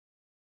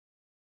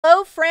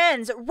Hello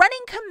friends, Running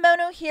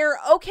Kimono here.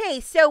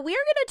 Okay, so we're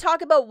going to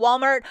talk about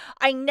Walmart.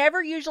 I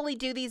never usually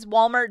do these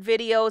Walmart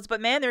videos,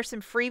 but man, there's some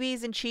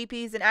freebies and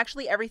cheapies, and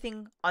actually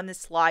everything on this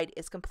slide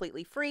is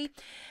completely free.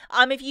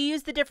 If you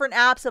use the different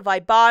apps of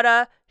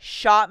IBOTTA,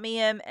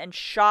 ShopMeum, and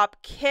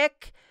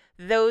ShopKick,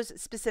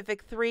 those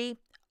specific three,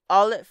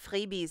 all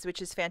freebies,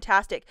 which is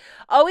fantastic.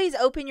 Always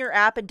open your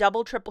app and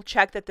double, triple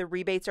check that the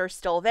rebates are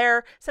still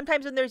there.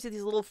 Sometimes when there's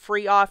these little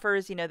free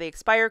offers, they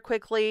expire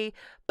quickly,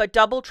 but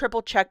double,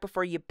 triple check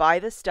before you buy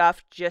the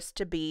stuff just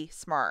to be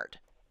smart.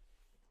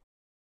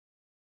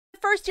 The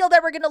first deal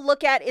that we're going to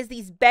look at is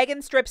these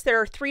bag strips that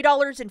are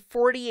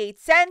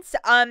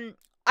 $3.48.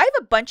 I have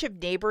a bunch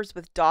of neighbors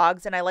with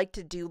dogs, and I like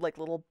to do like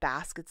little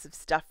baskets of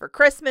stuff for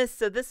Christmas.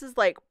 So this is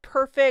like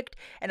perfect,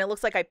 and it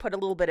looks like I put a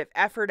little bit of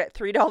effort at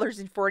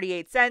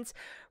 $3.48.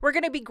 We're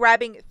going to be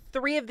grabbing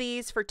 3 of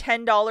these for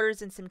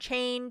 $10 and some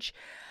change.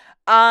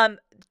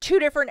 2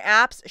 different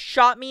apps.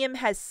 ShopMeum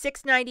has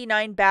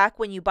 $6.99 back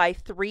when you buy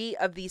 3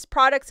 of these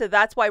products, so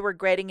that's why we're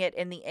grading it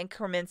in the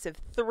increments of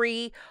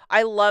 3.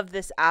 I love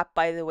this app,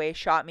 by the way,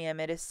 ShopMeum.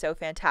 It is so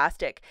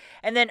fantastic.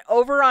 And then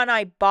over on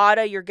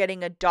IBOTTA, you're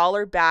getting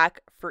 $1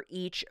 back for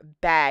each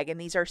bag, and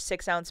these are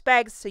 6-ounce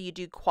bags, so you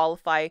do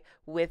qualify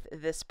with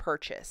this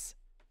purchase.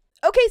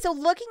 Okay, so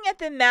looking at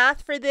the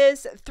math for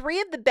this, 3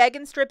 of the bag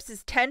strips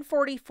is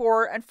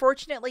 $10.44.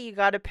 Unfortunately, you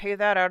got to pay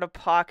that out of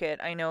pocket.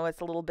 I know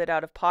it's a little bit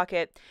out of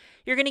pocket.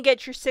 You're going to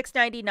get your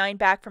 $6.99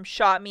 back from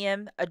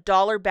ShopMeum,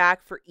 $1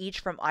 back for each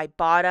from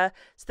IBOTTA.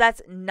 So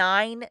that's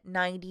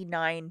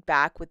 $9.99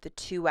 back with the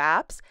 2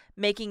 apps,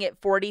 making it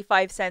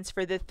 45 cents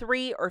for the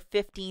 3 or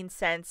 15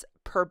 cents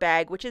per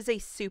bag, which is a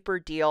super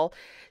deal.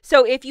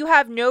 So if you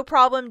have no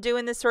problem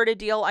doing this sort of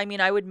deal,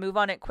 I would move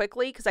on it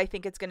quickly because I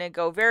think it's going to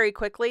go very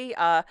quickly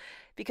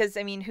because,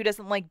 who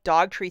doesn't like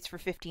dog treats for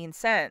 15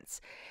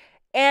 cents?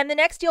 And the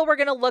next deal we're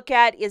going to look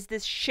at is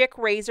this Schick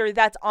razor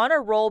that's on a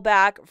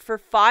rollback for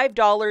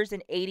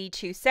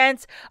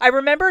 $5.82. I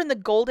remember in the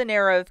golden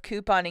era of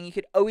couponing, you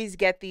could always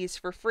get these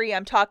for free.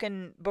 I'm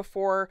talking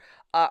before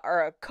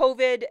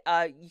COVID,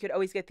 you could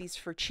always get these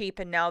for cheap,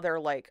 and now they're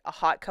like a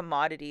hot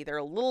commodity. They're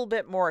a little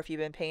bit more if you've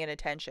been paying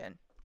attention.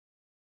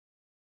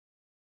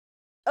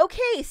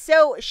 Okay,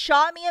 so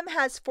ShopMeum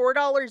has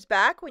 $4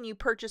 back when you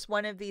purchase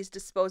one of these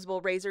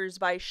disposable razors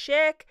by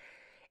Schick.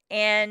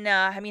 And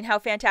how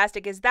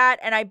fantastic is that?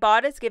 And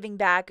IBOTTA is giving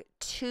back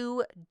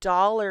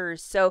 $2.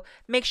 So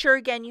make sure,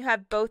 again, you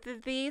have both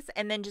of these.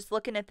 And then just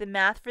looking at the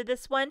math for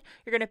this one,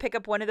 you're going to pick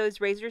up one of those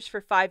razors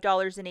for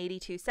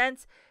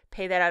 $5.82.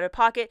 Pay that out of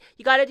pocket.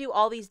 You got to do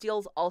all these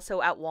deals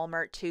also at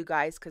Walmart too,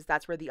 guys, because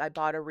that's where the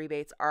IBOTTA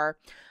rebates are.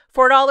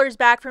 $4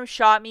 back from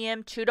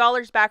ShopMeum,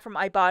 $2 back from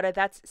IBOTTA.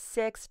 That's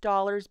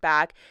 $6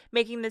 back,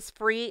 making this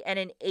free and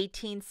an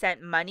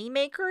 18-cent money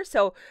maker.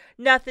 So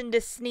nothing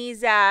to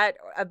sneeze at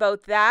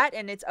about that.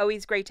 And it's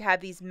always great to have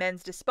these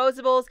men's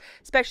disposables,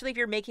 especially if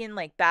you're making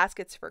like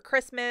baskets for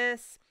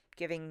Christmas,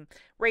 giving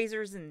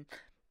razors and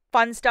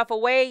fun stuff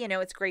away.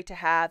 It's great to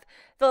have.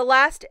 The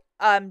last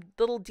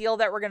little deal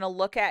that we're going to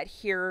look at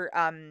here,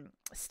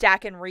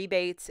 stacking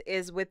rebates,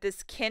 is with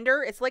this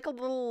Kinder. It's like a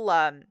little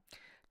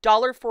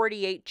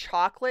 $1.48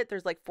 chocolate.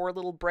 There's like 4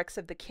 little bricks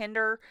of the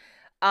Kinder.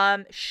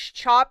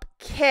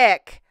 ShopKick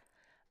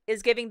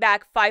is giving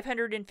back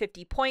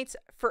 550 points.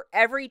 For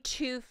every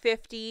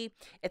 250,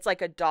 it's like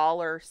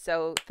 $1.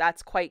 So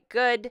that's quite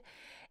good.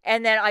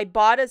 And then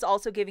IBOTTA is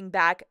also giving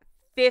back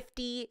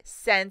 50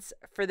 cents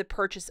for the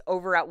purchase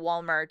over at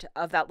Walmart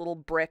of that little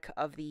brick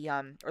of the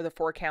or the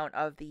 4 count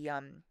of the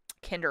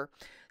Kinder.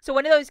 So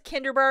one of those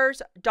Kinder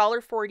bars,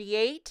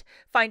 $1.48.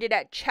 Find it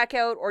at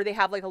checkout, or they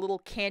have like a little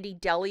candy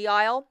deli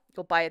aisle.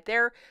 You'll buy it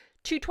there.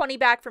 $2.20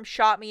 back from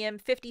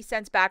ShopMeum, 50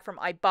 cents back from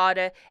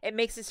IBOTTA. It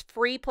makes this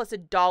free plus a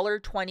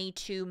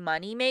 $1.22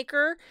 money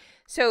maker.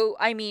 So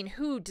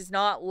who does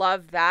not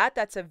love that?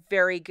 That's a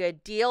very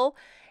good deal.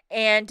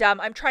 And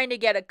I'm trying to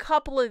get a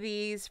couple of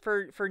these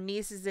for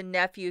nieces and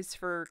nephews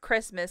for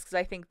Christmas, because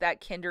I think that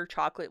Kinder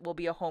chocolate will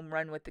be a home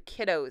run with the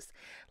kiddos.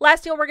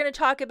 Last deal we're going to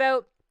talk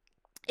about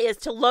is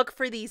to look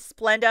for these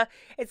Splenda.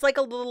 It's like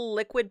a little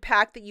liquid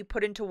pack that you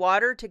put into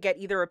water to get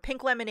either a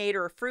pink lemonade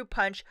or a fruit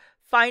punch.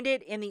 Find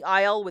it in the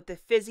aisle with the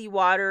fizzy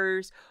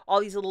waters, all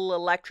these little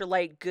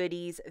electrolyte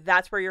goodies.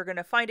 That's where you're going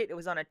to find it. It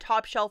was on a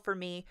top shelf for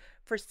me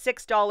for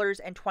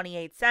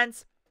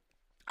 $6.28.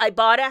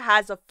 IBOTTA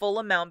has a full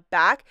amount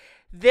back.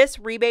 This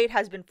rebate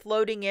has been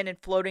floating in and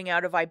floating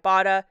out of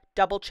IBOTTA.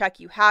 Double check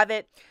you have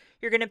it.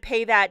 You're going to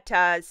pay that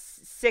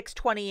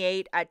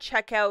 $6.28 at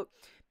checkout.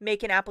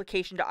 Make an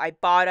application to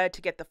IBOTTA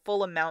to get the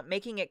full amount,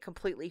 making it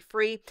completely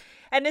free.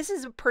 And this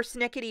is a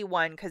persnickety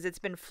one because it's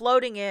been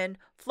floating in,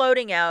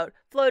 floating out,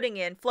 floating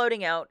in,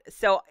 floating out.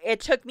 So it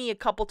took me a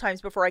couple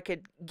times before I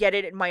could get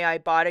it in my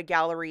IBOTTA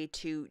gallery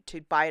to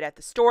buy it at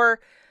the store.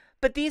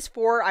 But these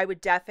 4 I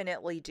would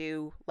definitely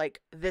do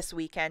like this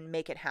weekend,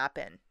 make it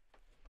happen.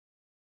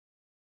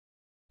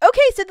 Okay,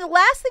 so the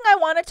last thing I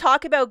want to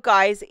talk about,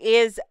 guys,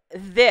 is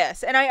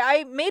this. And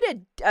I made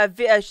a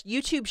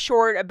YouTube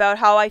short about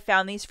how I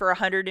found these for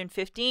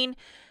 $115.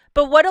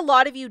 But what a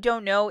lot of you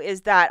don't know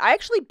is that I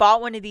actually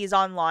bought one of these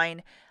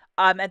online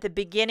at the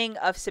beginning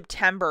of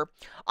September.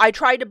 I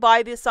tried to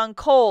buy this on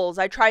Kohl's.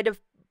 I tried to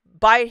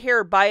buy it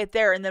here, buy it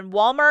there. And then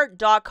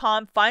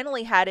Walmart.com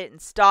finally had it in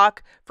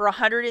stock for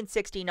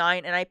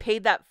 $169, and I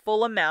paid that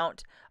full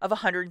amount of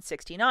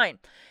 $169.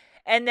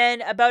 And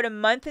then about a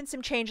month and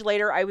some change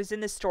later, I was in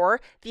the store.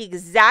 The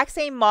exact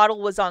same model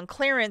was on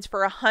clearance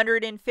for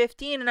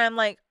 $115, and I'm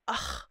like,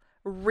 ugh,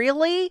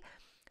 really?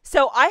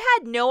 So I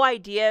had no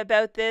idea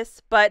about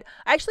this, but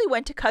I actually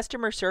went to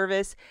customer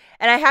service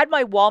and I had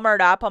my Walmart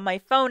app on my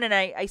phone, and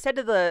I said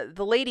to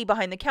the lady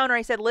behind the counter,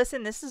 I said,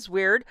 listen, this is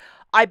weird.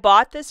 I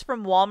bought this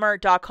from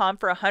Walmart.com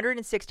for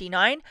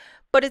 $169,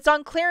 but it's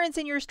on clearance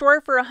in your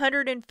store for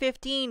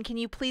 $115. Can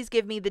you please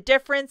give me the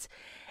difference?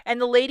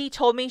 And the lady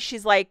told me,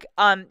 she's like,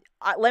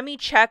 let me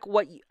check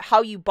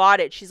how you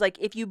bought it. She's like,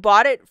 if you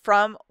bought it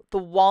from the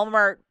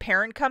Walmart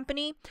parent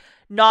company,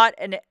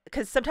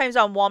 because sometimes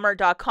on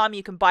Walmart.com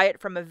you can buy it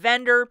from a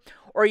vendor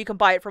or you can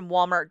buy it from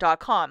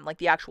Walmart.com, like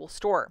the actual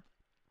store.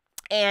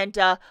 And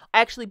I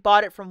actually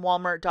bought it from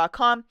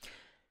Walmart.com.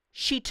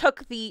 She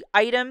took the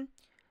item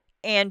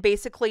and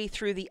basically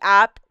through the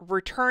app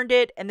returned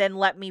it and then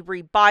let me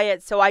rebuy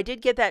it. So I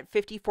did get that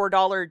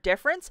 $54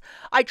 difference.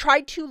 I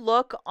tried to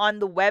look on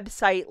the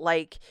website,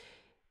 like,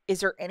 is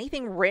there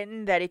anything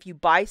written that if you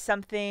buy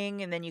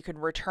something and then you can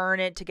return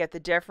it to get the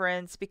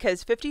difference?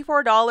 Because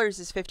 $54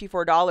 is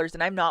 $54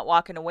 and I'm not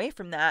walking away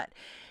from that.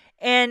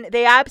 And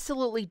they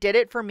absolutely did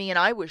it for me, and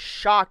I was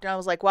shocked. And I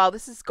was like, wow,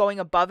 this is going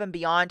above and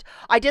beyond.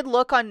 I did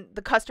look on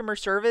the customer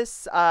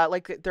service,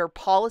 like their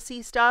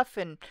policy stuff,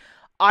 and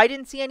I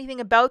didn't see anything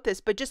about this,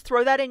 but just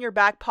throw that in your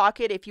back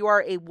pocket. If you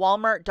are a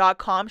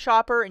Walmart.com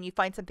shopper and you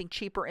find something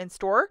cheaper in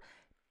store,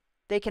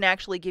 they can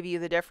actually give you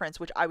the difference,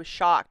 which I was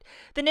shocked.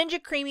 The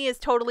Ninja Creamy is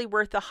totally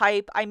worth the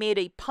hype. I made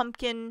a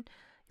pumpkin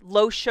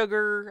low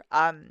sugar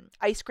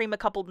ice cream a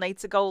couple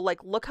nights ago.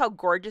 Like, look how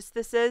gorgeous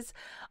this is.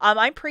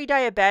 I'm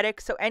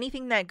pre-diabetic, so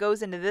anything that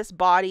goes into this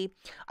body,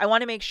 I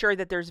want to make sure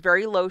that there's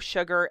very low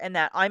sugar and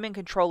that I'm in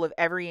control of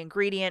every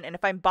ingredient. And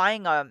if I'm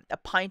buying a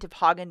pint of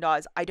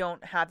Haagen-Dazs, I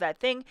don't have that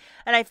thing.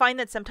 And I find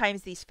that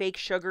sometimes these fake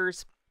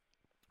sugars,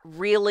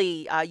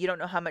 really, you don't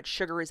know how much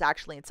sugar is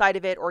actually inside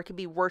of it, or it can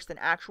be worse than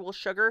actual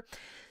sugar.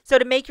 So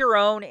to make your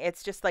own,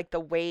 it's just like the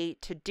way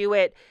to do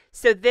it.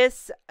 So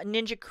this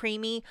Ninja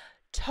Creamy,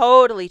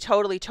 totally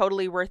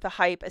worth the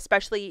hype,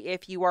 especially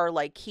if you are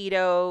like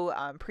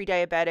keto,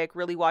 pre-diabetic,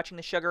 really watching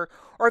the sugar,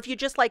 or if you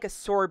just like a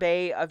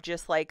sorbet of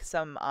just like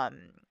some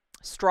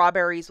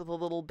strawberries with a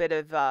little bit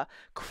of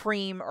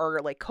cream or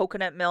like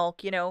coconut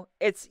milk. You know,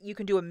 you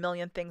can do a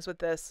million things with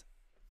this.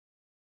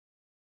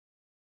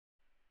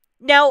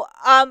 Now,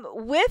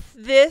 with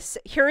this,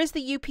 here is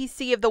the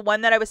UPC of the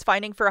one that I was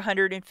finding for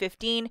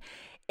 115.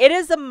 It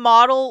is a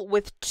model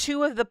with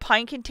 2 of the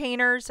pint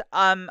containers.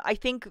 I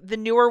think the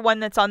newer one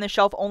that's on the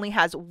shelf only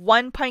has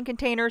 1 pint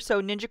container, so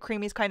Ninja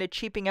Creamy is kind of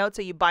cheaping out,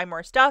 so you buy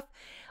more stuff.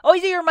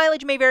 Always, your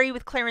mileage may vary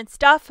with clearance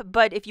stuff,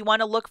 but if you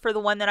want to look for the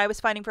one that I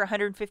was finding for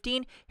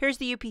 115, here's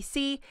the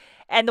UPC,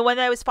 and the one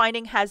that I was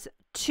finding has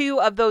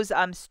 2 of those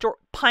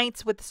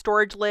pints with the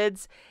storage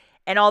lids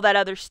and all that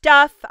other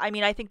stuff. I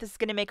mean, I think this is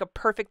going to make a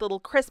perfect little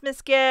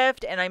Christmas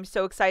gift, and I'm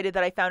so excited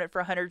that I found it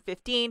for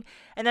 115.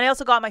 And then I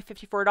also got my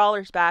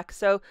 $54 back.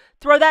 So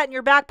throw that in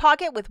your back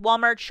pocket with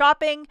Walmart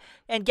shopping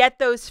and get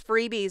those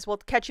freebies. We'll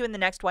catch you in the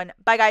next one.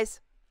 Bye, guys.